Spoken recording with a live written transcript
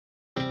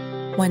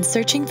When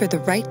searching for the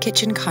right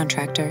kitchen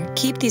contractor,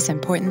 keep these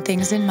important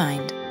things in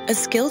mind. A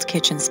skilled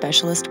kitchen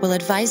specialist will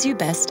advise you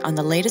best on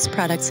the latest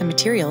products and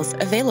materials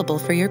available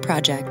for your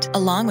project,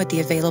 along with the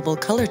available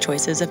color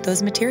choices of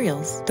those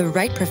materials. The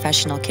right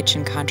professional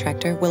kitchen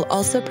contractor will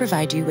also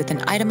provide you with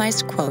an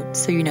itemized quote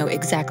so you know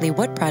exactly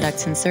what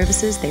products and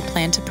services they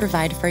plan to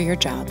provide for your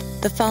job.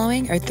 The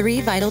following are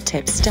 3 vital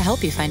tips to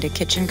help you find a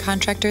kitchen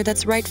contractor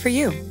that's right for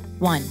you.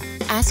 1.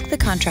 Ask the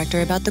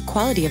contractor about the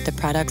quality of the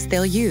products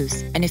they'll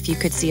use, and if you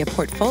could see a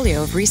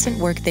portfolio of recent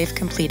work they've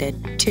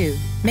completed. 2.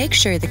 Make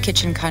sure the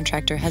kitchen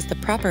contractor has the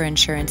proper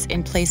insurance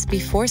in place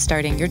before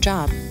starting your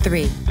job.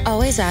 3.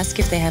 Always ask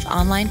if they have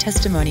online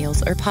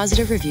testimonials or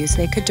positive reviews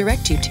they could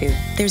direct you to.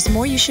 There's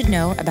more you should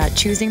know about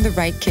choosing the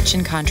right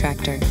kitchen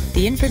contractor.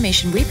 The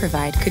information we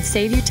provide could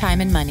save you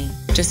time and money.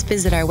 Just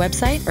visit our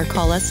website or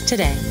call us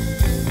today.